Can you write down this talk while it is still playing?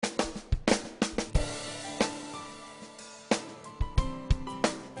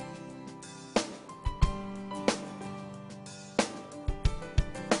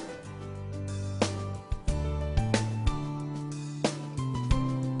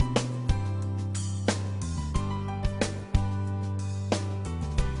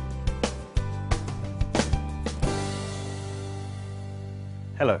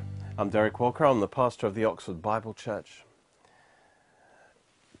Hello, I'm Derek Walker. I'm the pastor of the Oxford Bible Church.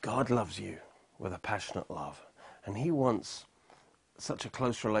 God loves you with a passionate love, and He wants such a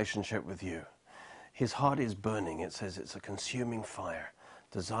close relationship with you. His heart is burning. It says it's a consuming fire,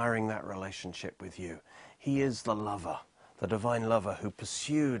 desiring that relationship with you. He is the lover, the divine lover who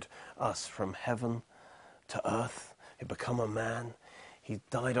pursued us from heaven to earth. He became a man. He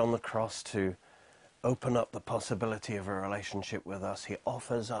died on the cross to open up the possibility of a relationship with us. He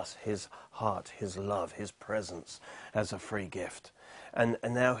offers us His heart, His love, His presence as a free gift. And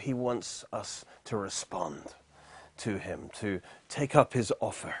now He wants us to respond to Him, to take up His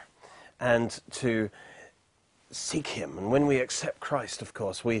offer and to seek Him. And when we accept Christ, of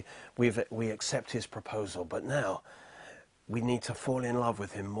course, we accept His proposal. But now we need to fall in love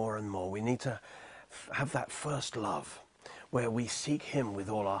with Him more and more. We need to have that first love where we seek Him with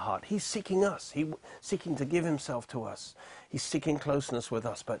all our heart. He's seeking us. He's seeking to give Himself to us. He's seeking closeness with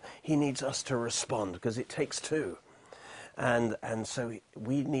us, but He needs us to respond because it takes two. And so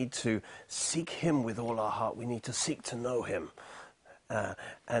we need to seek Him with all our heart. We need to seek to know Him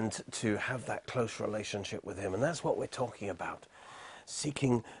and to have that close relationship with Him. And that's what we're talking about,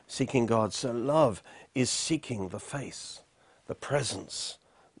 seeking God. So love is seeking the face, the presence,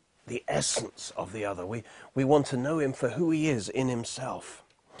 the essence of the other. We want to know Him for who He is in Himself.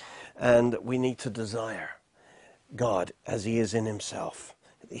 And we need to desire God as He is in Himself,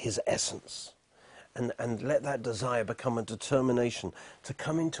 His essence. And let that desire become a determination to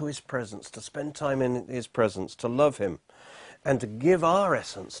come into His presence, to spend time in His presence, to love Him, and to give our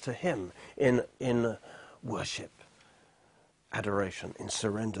essence to Him in worship, adoration, in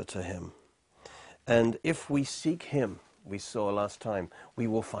surrender to Him. And if we seek Him, we saw last time, we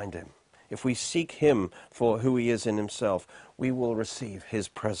will find Him. If we seek Him for who He is in Himself, we will receive His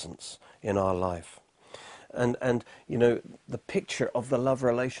presence in our life. And you know, the picture of the love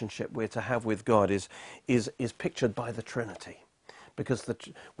relationship we're to have with God is pictured by the Trinity, because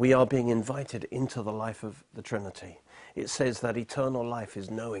we are being invited into the life of the Trinity. It says that eternal life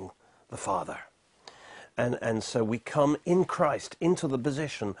is knowing the Father. And so we come in Christ into the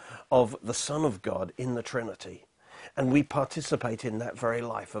position of the Son of God in the Trinity. And we participate in that very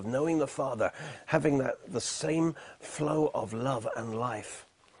life of knowing the Father, having the same flow of love and life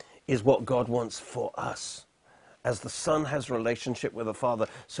is what God wants for us. As the Son has relationship with the Father,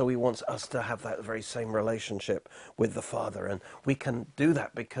 so He wants us to have that very same relationship with the Father. And we can do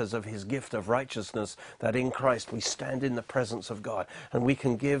that because of His gift of righteousness, that in Christ we stand in the presence of God and we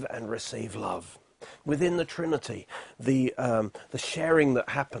can give and receive love. Within the Trinity, the sharing that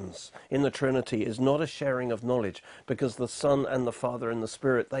happens in the Trinity is not a sharing of knowledge, because the Son and the Father and the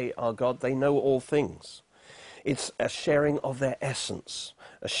Spirit, they are God, they know all things. It's a sharing of their essence,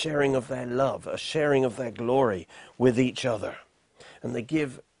 a sharing of their love, a sharing of their glory with each other. And they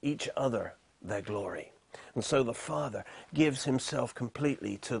give each other their glory. And so the Father gives Himself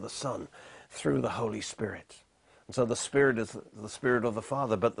completely to the Son through the Holy Spirit. And so the Spirit is the Spirit of the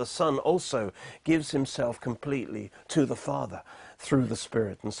Father, but the Son also gives Himself completely to the Father through the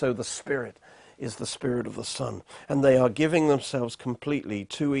Spirit. And so the Spirit is the Spirit of the Son. And they are giving themselves completely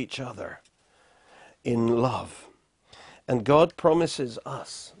to each other in love. And God promises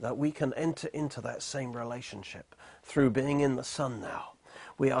us that we can enter into that same relationship through being in the Son now.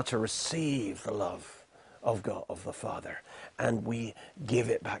 We are to receive the love of God, of the Father, and we give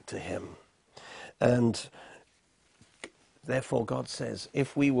it back to Him. And therefore God says,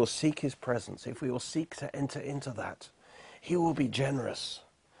 if we will seek His presence, if we will seek to enter into that, He will be generous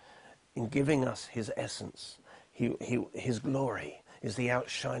in giving us His essence. His glory is the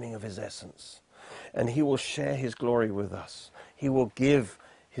outshining of His essence. And He will share His glory with us. He will give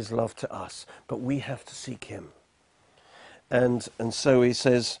His love to us, but we have to seek Him. And so He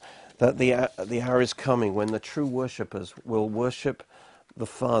says that the hour is coming when the true worshippers will worship the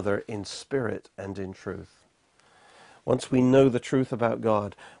Father in spirit and in truth. Once we know the truth about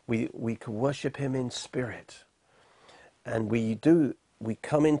God, we can worship Him in spirit. And we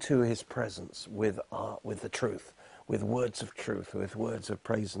come into His presence with the truth, with words of truth, with words of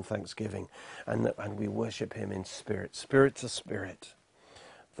praise and thanksgiving. And we worship Him in spirit, spirit to spirit.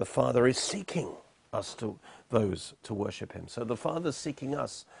 The Father is seeking us those to worship Him. So the Father's seeking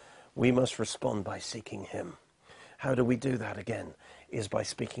us. We must respond by seeking Him. How do we do that again? Is by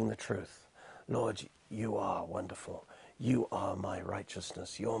speaking the truth. Lord, You are wonderful. You are my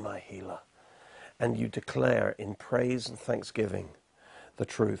righteousness. You're my healer. And you declare in praise and thanksgiving the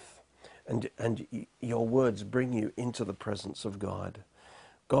truth. And your words bring you into the presence of God.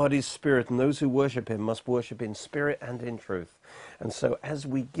 God is spirit, and those who worship Him must worship in spirit and in truth. And so as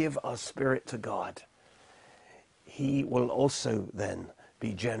we give our spirit to God, He will also then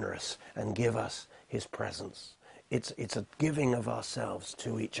be generous and give us his presence. It's a giving of ourselves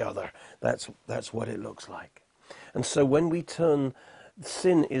to each other. That's what it looks like. And so when we turn,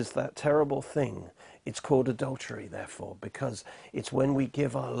 sin is that terrible thing. It's called adultery, therefore, because it's when we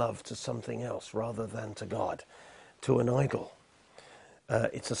give our love to something else rather than to God, to an idol.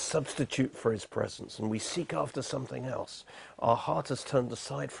 It's a substitute for his presence, and we seek after something else. Our heart has turned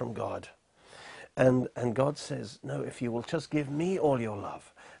aside from God. And God says, no, if you will just give me all your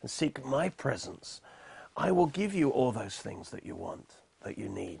love and seek my presence, I will give you all those things that you want, that you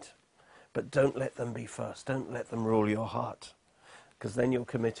need. But don't let them be first. Don't let them rule your heart, because then you're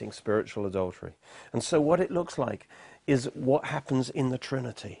committing spiritual adultery. And so what it looks like is what happens in the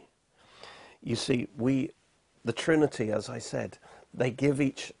Trinity. You see, the Trinity, as I said, they give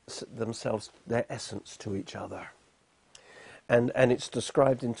each themselves their essence to each other. And it's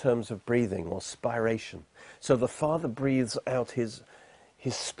described in terms of breathing or spiration. So the Father breathes out his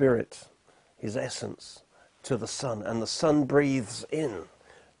spirit, his essence, to the Son, and the Son breathes in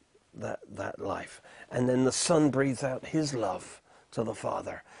that life. And then the Son breathes out his love to the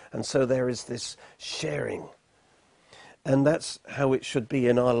Father. And so there is this sharing. And that's how it should be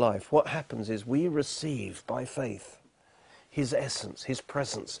in our life. What happens is we receive by faith his essence, his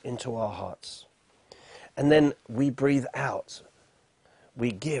presence into our hearts. And then we breathe out.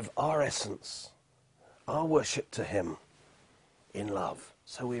 We give our essence, our worship to him in love.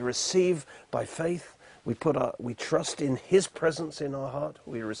 So we receive by faith. We trust in his presence in our heart.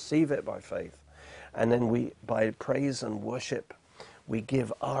 We receive it by faith. And then by praise and worship, we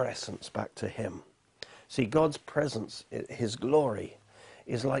give our essence back to him. See, God's presence, his glory,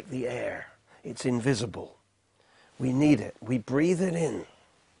 is like the air. It's invisible. We need it. We breathe it in.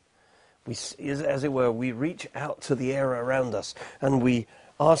 As it were, we reach out to the air around us and we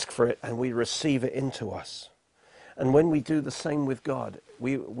ask for it and we receive it into us. And when we do the same with God,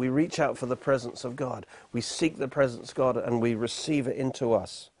 we reach out for the presence of God. We seek the presence of God and we receive it into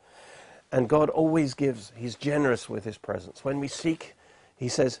us. And God always gives. He's generous with his presence. When we seek, he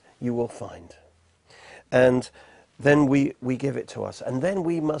says, you will find. And then we give it to us. And then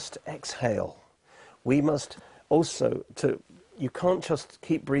we must exhale. We must also, you can't just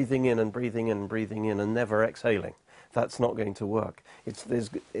keep breathing in and breathing in and breathing in and never exhaling. That's not going to work.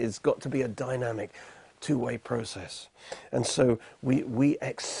 It's got to be a dynamic, two-way process. And so we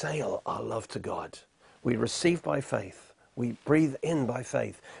exhale our love to God. We receive by faith. We breathe in by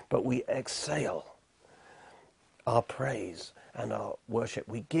faith, but we exhale our praise and our worship.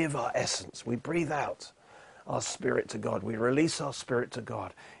 We give our essence. We breathe out our spirit to God. We release our spirit to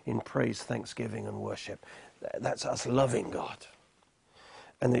God in praise, thanksgiving, and worship. That's us loving God.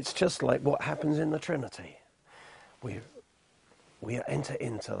 And it's just like what happens in the Trinity. We enter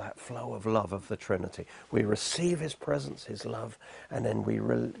into that flow of love of the Trinity. We receive his presence, his love, and then we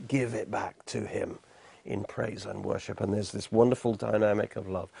give it back to him in praise and worship. And there's this wonderful dynamic of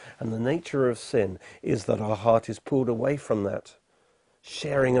love. And the nature of sin is that our heart is pulled away from that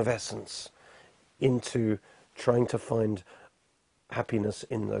sharing of essence into trying to find happiness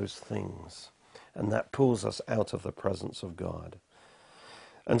in those things. And that pulls us out of the presence of God.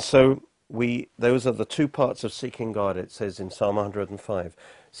 And so those are the two parts of seeking God. It says in Psalm 105,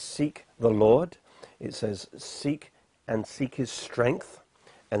 seek the Lord. It says seek his strength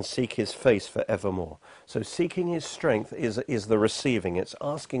and seek his face forevermore. So seeking his strength is the receiving. It's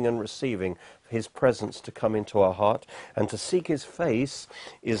asking and receiving his presence to come into our heart. And to seek his face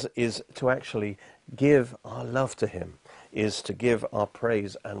is to actually give our love to him, is to give our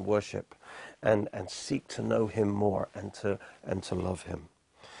praise and worship and seek to know him more and to love him.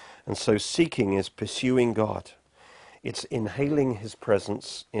 And so seeking is pursuing God. It's inhaling his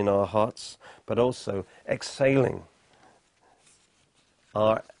presence in our hearts, but also exhaling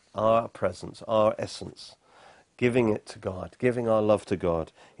our presence, our essence, giving it to God, giving our love to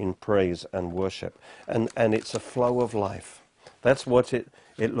God in praise and worship. And it's a flow of life. That's what it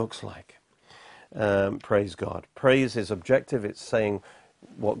looks like. Praise God. Praise is objective. It's saying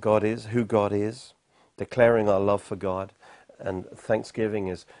what God is, who God is, declaring our love for God. And thanksgiving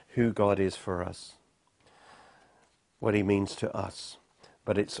is who God is for us, what he means to us.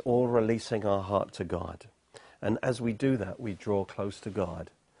 But it's all releasing our heart to God. And as we do that, we draw close to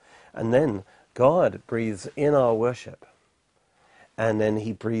God. And then God breathes in our worship. And then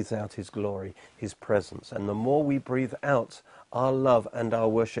he breathes out his glory, his presence. And the more we breathe out our love and our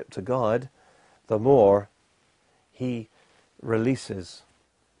worship to God, the more he releases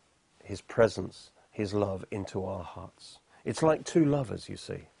his presence, his love into our hearts. It's like two lovers, you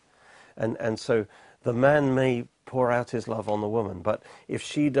see. And so the man may pour out his love on the woman, but if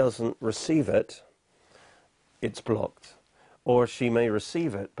she doesn't receive it, it's blocked. or she may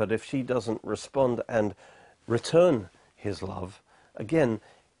receive it, but if she doesn't respond and return his love, again,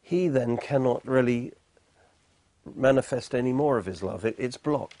 he then cannot really manifest any more of his love. It's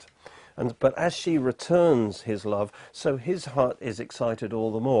blocked. But as she returns his love, so his heart is excited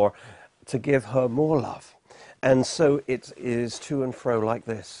all the more to give her more love. And so it is to and fro like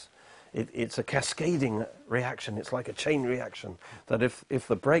this. It's a cascading reaction. It's like a chain reaction that if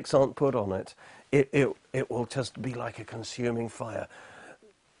the brakes aren't put on it, it will just be like a consuming fire,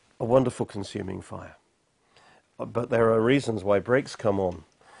 a wonderful consuming fire. But there are reasons why brakes come on,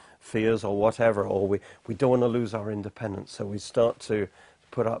 fears or whatever, or we don't want to lose our independence, so we start to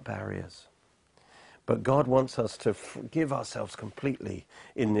put up barriers. But God wants us to give ourselves completely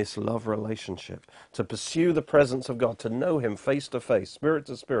in this love relationship, to pursue the presence of God, to know him face to face, spirit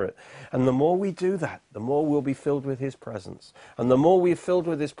to spirit. And the more we do that, the more we'll be filled with his presence. And the more we're filled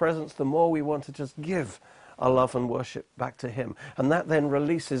with his presence, the more we want to just give our love and worship back to him. And that then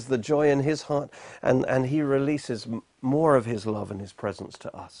releases the joy in his heart, and he releases more of his love and his presence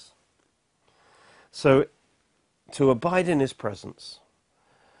to us. So to abide in his presence,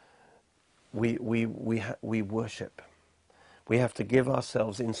 we worship. We have to give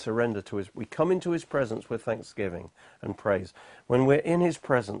ourselves in surrender to his. We come into his presence with thanksgiving and praise. When we're in his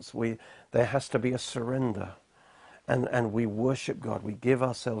presence, there has to be a surrender, and we worship God. We give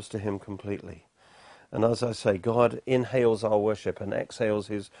ourselves to him completely. And as I say, God inhales our worship and exhales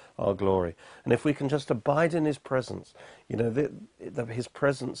our glory. And if we can just abide in his presence, his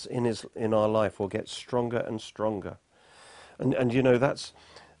presence in our life will get stronger and stronger. And that's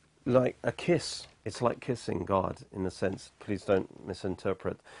like a kiss. It's like kissing God in a sense. Please don't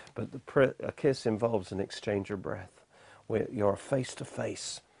misinterpret. But a kiss involves an exchange of breath, where you're face to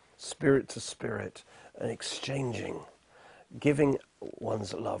face, spirit to spirit, and exchanging, giving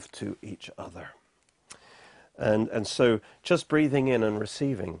one's love to each other. And so just breathing in and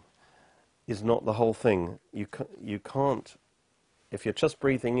receiving is not the whole thing. You can't, if you're just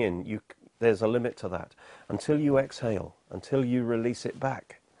breathing in, there's a limit to that. Until you exhale, until you release it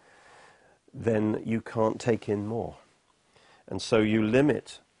back, then you can't take in more. And so you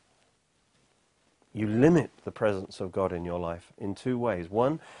limit the presence of God in your life in two ways.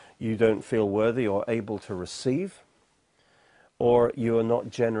 One, you don't feel worthy or able to receive, or you are not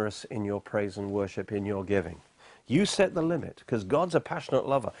generous in your praise and worship, in your giving. You set the limit, because God's a passionate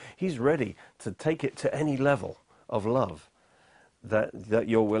lover. He's ready to take it to any level of love that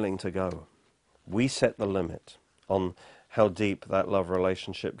you're willing to go. We set the limit on how deep that love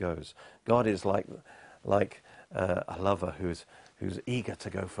relationship goes. God is like a lover who's eager to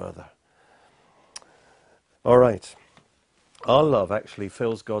go further. All right. Our love actually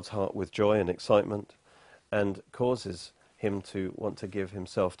fills God's heart with joy and excitement and causes him to want to give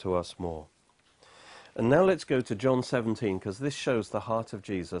himself to us more. And now let's go to John 17, because this shows the heart of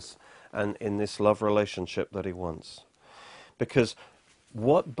Jesus and in this love relationship that he wants. Because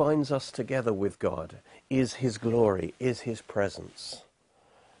what binds us together with God is his glory, is his presence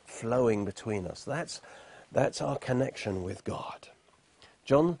flowing between us. That's our connection with God.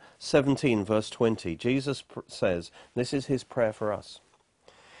 John 17, verse 20, Jesus says, this is his prayer for us.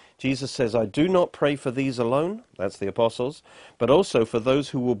 Jesus says, I do not pray for these alone, that's the apostles, but also for those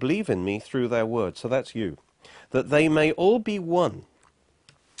who will believe in me through their word. So that's you. That they may all be one.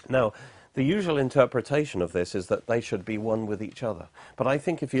 Now, the usual interpretation of this is that they should be one with each other. But I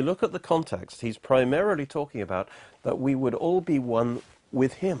think if you look at the context, he's primarily talking about that we would all be one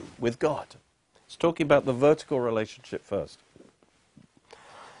with him, with God. He's talking about the vertical relationship first.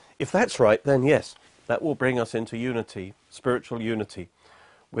 If that's right, then yes, that will bring us into unity, spiritual unity,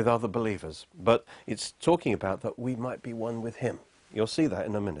 with other believers. But it's talking about that we might be one with him. You'll see that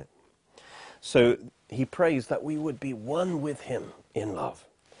in a minute. So he prays that we would be one with him in love.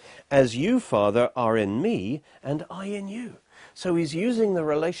 As you, Father, are in me and I in you. So he's using the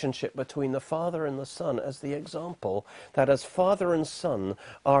relationship between the Father and the Son as the example that as Father and Son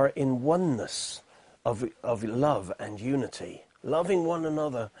are in oneness of love and unity, loving one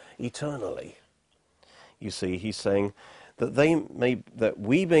another eternally. You see, he's saying that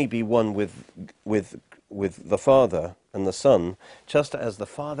we may be one with the Father and the Son, just as the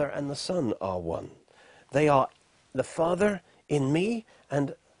Father and the Son are one. They are the Father in me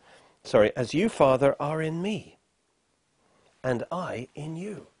as you, Father, are in me, and I in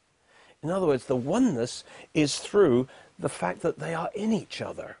you. In other words, the oneness is through the fact that they are in each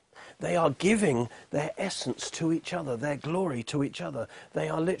other. They are giving their essence to each other, their glory to each other. They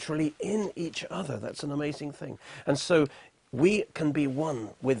are literally in each other. That's an amazing thing. And so we can be one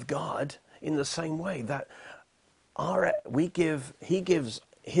with God in the same way that he gives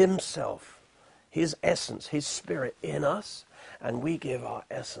himself, his essence, his spirit in us, and we give our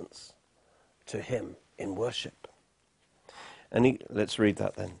essence to him in worship. And let's read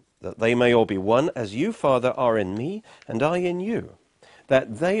that then. That they may all be one, as you, Father, are in me, and I in you,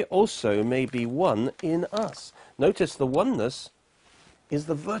 that they also may be one in us. Notice the oneness is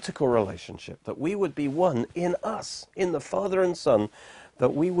the vertical relationship, that we would be one in us, in the Father and Son,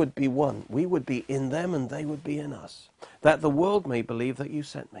 that we would be one. We would be in them and they would be in us. That the world may believe that you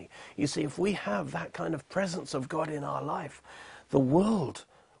sent me. You see, if we have that kind of presence of God in our life, the world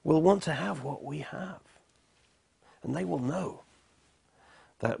will want to have what we have. And they will know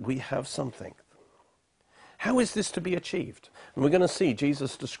that we have something. How is this to be achieved? And we're going to see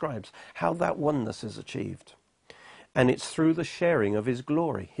Jesus describes how that oneness is achieved. And it's through the sharing of his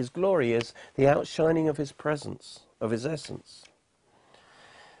glory. His glory is the outshining of his presence, of his essence.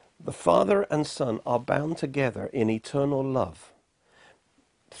 The Father and Son are bound together in eternal love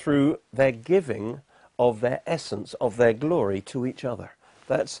through their giving of their essence, of their glory to each other.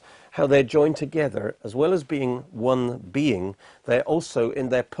 That's how they're joined together. As well as being one being, they're also, in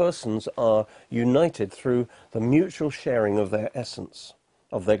their persons, are united through the mutual sharing of their essence,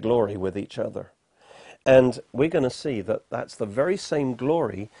 of their glory with each other. And we're going to see that that's the very same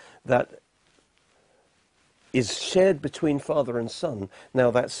glory that is shared between Father and Son.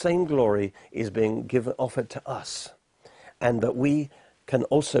 Now that same glory is being offered to us, and that we can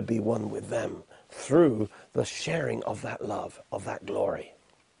also be one with them through the sharing of that love, of that glory.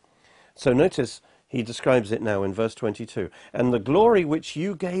 So notice he describes it now in verse 22. And the glory which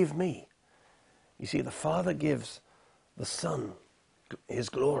you gave me. You see, the Father gives the Son his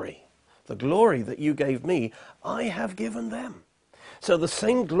glory. The glory that you gave me, I have given them. So the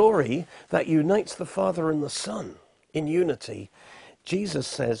same glory that unites the Father and the Son in unity, Jesus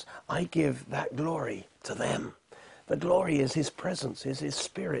says, I give that glory to them. The glory is his presence, is his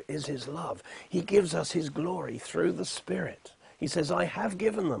spirit, is his love. He gives us his glory through the Spirit. He says, I have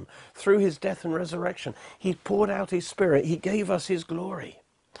given them through his death and resurrection. He poured out his Spirit. He gave us his glory.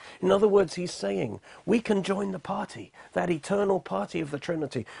 In other words, he's saying, we can join the party, that eternal party of the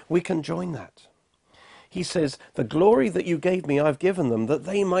Trinity. We can join that. He says, the glory that you gave me, I've given them, that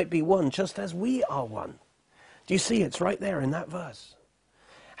they might be one, just as we are one. Do you see? It's right there in that verse.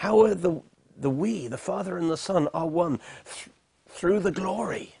 How are the we, the Father and the Son, are one through the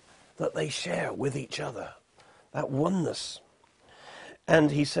glory that they share with each other. That oneness.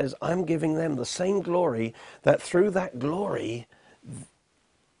 And he says, I'm giving them the same glory, that through that glory,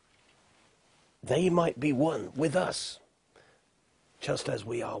 they might be one with us, just as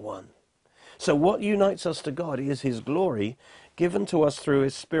we are one. So what unites us to God is his glory given to us through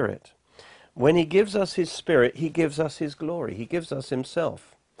his Spirit. When he gives us his Spirit, he gives us his glory. He gives us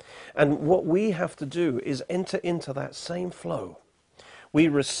himself. And what we have to do is enter into that same flow. We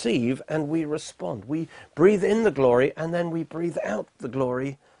receive and we respond. We breathe in the glory and then we breathe out the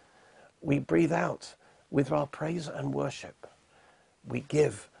glory. We breathe out with our praise and worship. We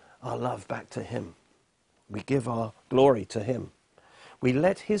give our love back to him. We give our glory to him. We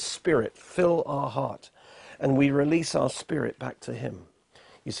let his Spirit fill our heart, and we release our spirit back to him.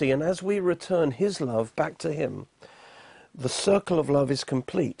 You see, and as we return his love back to him, the circle of love is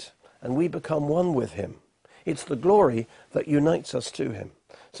complete, and we become one with him. It's the glory that unites us to him.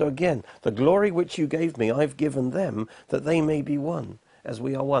 So again, the glory which you gave me, I've given them, that they may be one, as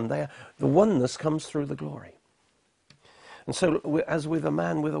we are one. The oneness comes through the glory. And so, as with a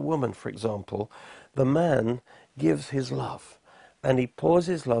man with a woman, for example, the man gives his love. And he pours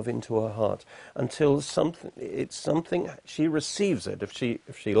his love into her heart until she receives it.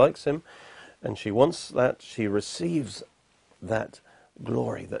 If she likes him and she wants that, she receives that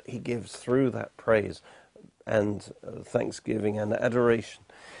glory that he gives through that praise and thanksgiving and adoration.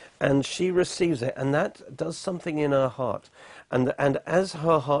 And she receives it, and that does something in her heart. And as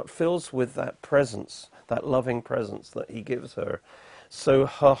her heart fills with that presence, that loving presence that he gives her, so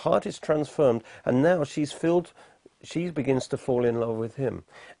her heart is transformed, and now she begins to fall in love with him.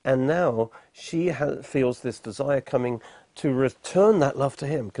 And now she feels this desire coming to return that love to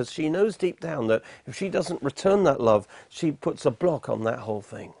him, because she knows deep down that if she doesn't return that love, she puts a block on that whole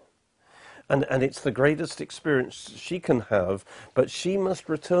thing. And it's the greatest experience she can have, but she must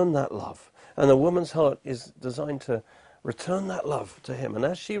return that love. And a woman's heart is designed to return that love to him. And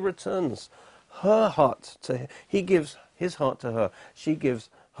as she returns her heart to him, he gives his heart to her. She gives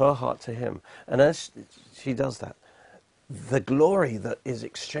her heart to him. And as she does that, the glory that is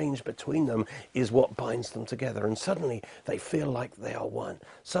exchanged between them is what binds them together. And suddenly they feel like they are one.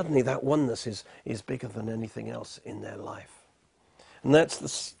 Suddenly that oneness is bigger than anything else in their life. And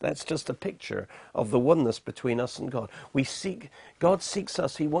that's just a picture of the oneness between us and God. God seeks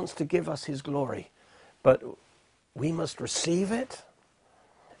us. He wants to give us his glory. But we must receive it,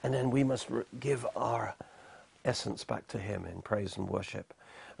 and then we must give our essence back to him in praise and worship.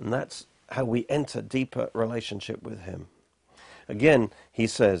 And that's how we enter deeper relationship with him. Again, he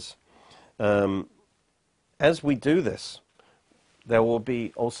says, as we do this, there will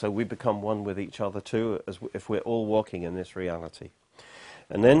be also, we become one with each other too, if we're all walking in this reality.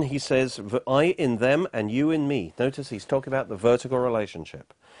 And then he says, I in them and you in me. Notice he's talking about the vertical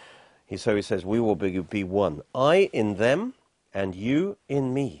relationship. So he says, we will be one. I in them and you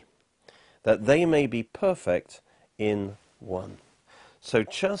in me, that they may be perfect in one. So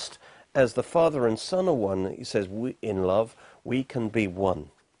just as the Father and Son are one, he says, in love, we can be one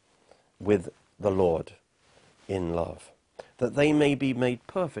with the Lord in love, that they may be made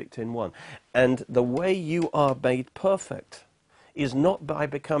perfect in one. And the way you are made perfect is not by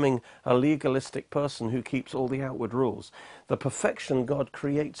becoming a legalistic person who keeps all the outward rules. The perfection God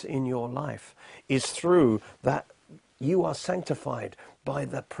creates in your life is through that you are sanctified by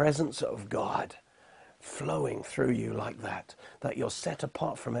the presence of God flowing through you like that you're set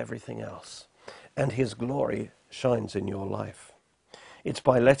apart from everything else, and his glory shines in your life. It's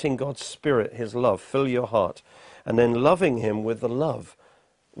by letting God's Spirit, his love, fill your heart, and then loving him with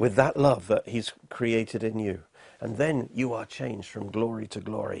that love that he's created in you. And then you are changed from glory to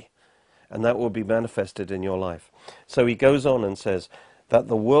glory. And that will be manifested in your life. So he goes on and says, that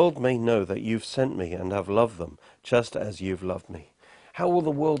the world may know that you've sent me and have loved them, just as you've loved me. How will the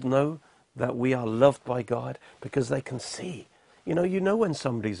world know that we are loved by God? Because they can see. You know when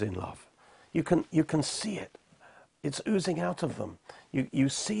somebody's in love. You can see it. It's oozing out of them. You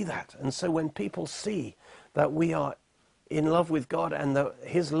see that. And so when people see that we are in love with God and that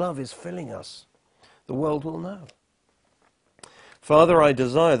his love is filling us, the world will know. Father, I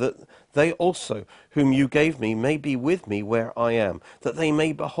desire that they also, whom you gave me, may be with me where I am, that they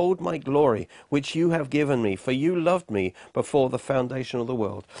may behold my glory, which you have given me, for you loved me before the foundation of the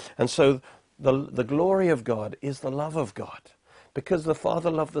world. And so the glory of God is the love of God. Because the Father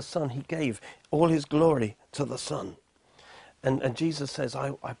loved the Son, he gave all his glory to the Son. And Jesus says,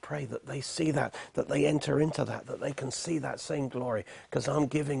 I pray that they see that they enter into that they can see that same glory, because I'm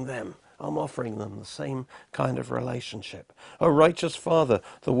giving them, I'm offering them the same kind of relationship. O righteous Father,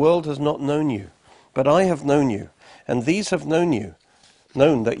 the world has not known you, but I have known you, and these have known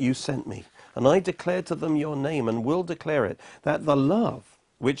that you sent me. And I declare to them your name, and will declare it, that the love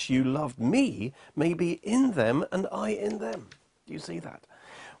which you loved me may be in them, and I in them. Do you see that?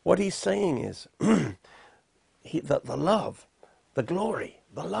 What he's saying is that the love, the glory,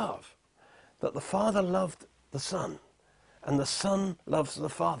 the love, that the Father loved the Son, and the Son loves the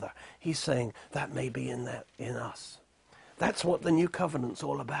Father. He's saying that may be in us. That's what the new covenant's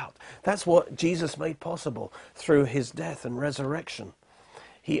all about. That's what Jesus made possible through his death and resurrection.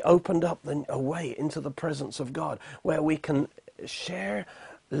 He opened up a way into the presence of God where we can share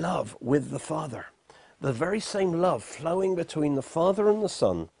love with the Father. The very same love flowing between the Father and the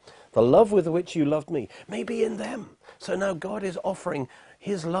Son, the love with which you loved me, may be in them. So now God is offering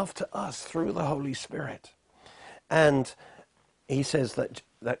his love to us through the Holy Spirit. And he says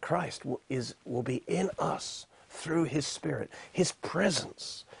that Christ will be in us through his Spirit, his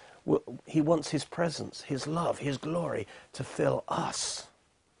presence. He wants his presence, his love, his glory to fill us,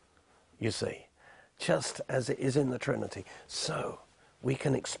 you see, just as it is in the Trinity. So we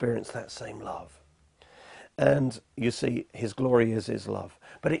can experience that same love. And you see, his glory is his love.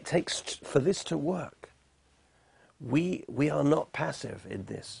 But it takes, for this to work, we are not passive in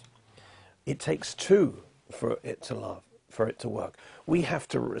this. It takes two for it to work. We have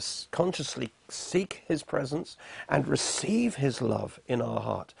to consciously seek his presence and receive his love in our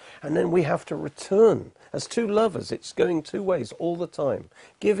heart. And then we have to return. As two lovers, it's going two ways all the time,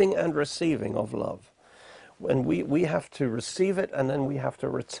 giving and receiving of love. And we have to receive it, and then we have to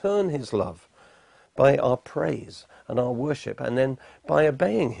return his love by our praise and our worship, and then by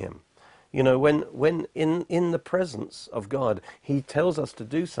obeying him. You know, when in the presence of God, he tells us to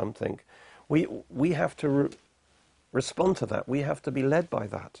do something, we have to respond to that. We have to be led by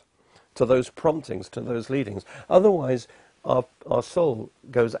that, to those promptings, to those leadings. Otherwise, our soul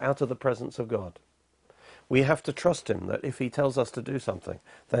goes out of the presence of God. We have to trust him that if he tells us to do something,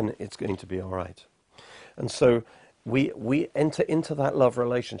 then it's going to be all right. And so we enter into that love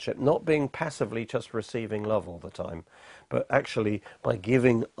relationship, not being passively just receiving love all the time, but actually by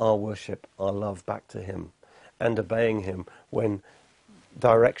giving our worship, our love back to him, and obeying him when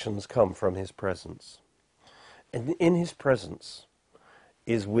directions come from his presence. And in his presence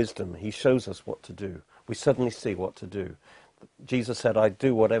is wisdom. He shows us what to do. We suddenly see what to do. Jesus said, I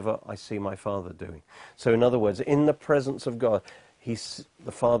do whatever I see my Father doing. So in other words, in the presence of God,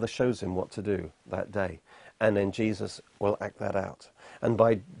 the Father shows him what to do that day. And then Jesus will act that out. And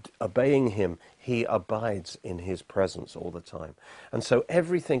by obeying him, he abides in his presence all the time. And so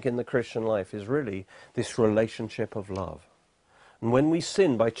everything in the Christian life is really this relationship of love. And when we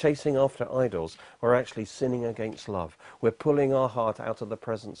sin by chasing after idols, we're actually sinning against love. We're pulling our heart out of the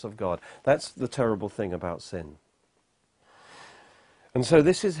presence of God. That's the terrible thing about sin. And so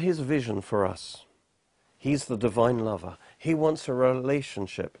this is his vision for us. He's the divine lover. He wants a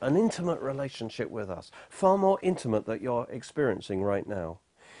relationship, an intimate relationship with us, far more intimate than you're experiencing right now.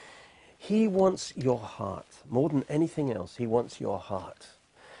 He wants your heart. More than anything else, he wants your heart.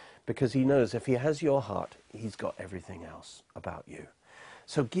 Because he knows if he has your heart, he's got everything else about you.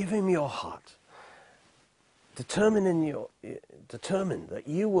 So give him your heart. Determine that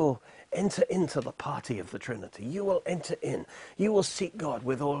you will enter into the party of the Trinity. You will enter in. You will seek God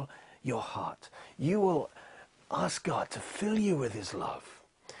with all your heart. You will ask God to fill you with his love.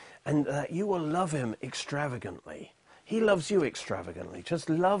 And you will love him extravagantly. He loves you extravagantly. Just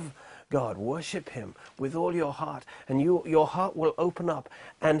love God. Worship him with all your heart. And your heart will open up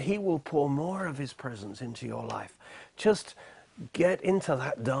and he will pour more of his presence into your life. Just get into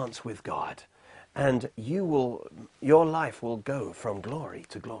that dance with God. And your life will go from glory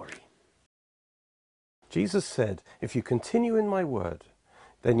to glory. Jesus said, if you continue in my word,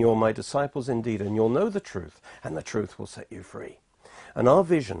 then you're my disciples indeed, and you'll know the truth, and the truth will set you free. And our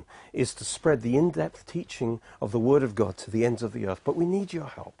vision is to spread the in-depth teaching of the Word of God to the ends of the earth. But we need your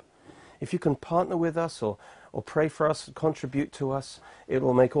help. If you can partner with us or pray for us, contribute to us, it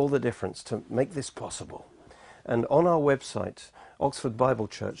will make all the difference to make this possible. And on our website,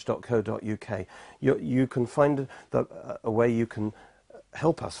 oxfordbiblechurch.co.uk, you can find a way you can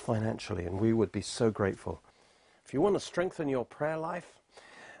help us financially, and we would be so grateful. If you want to strengthen your prayer life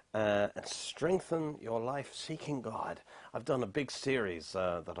and strengthen your life seeking God, I've done a big series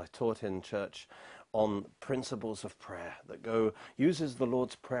that I taught in church on principles of prayer that uses the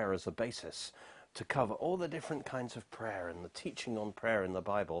Lord's Prayer as a basis to cover all the different kinds of prayer and the teaching on prayer in the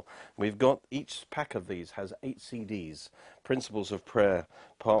Bible. We've got, each pack of these has 8 CDs, Principles of Prayer,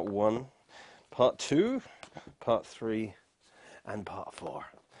 Part 1, Part 2, Part 3, and Part 4.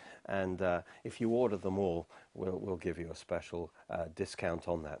 And if you order them all, we'll give you a special discount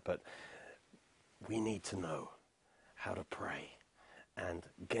on that. But we need to know how to pray and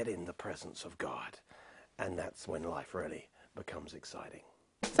get in the presence of God. And that's when life really becomes exciting.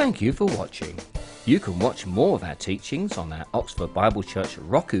 Thank you for watching. You can watch more of our teachings on our Oxford Bible Church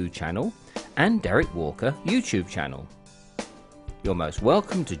Roku channel and Derek Walker YouTube channel. You're most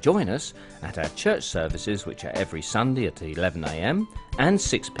welcome to join us at our church services, which are every Sunday at 11 AM and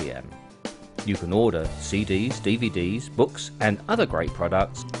 6 PM. You can order CDs, DVDs, books and other great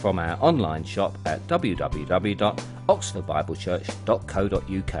products from our online shop at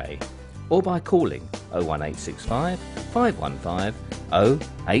www.oxfordbiblechurch.co.uk or by calling 01865 515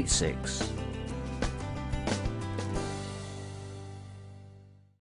 086.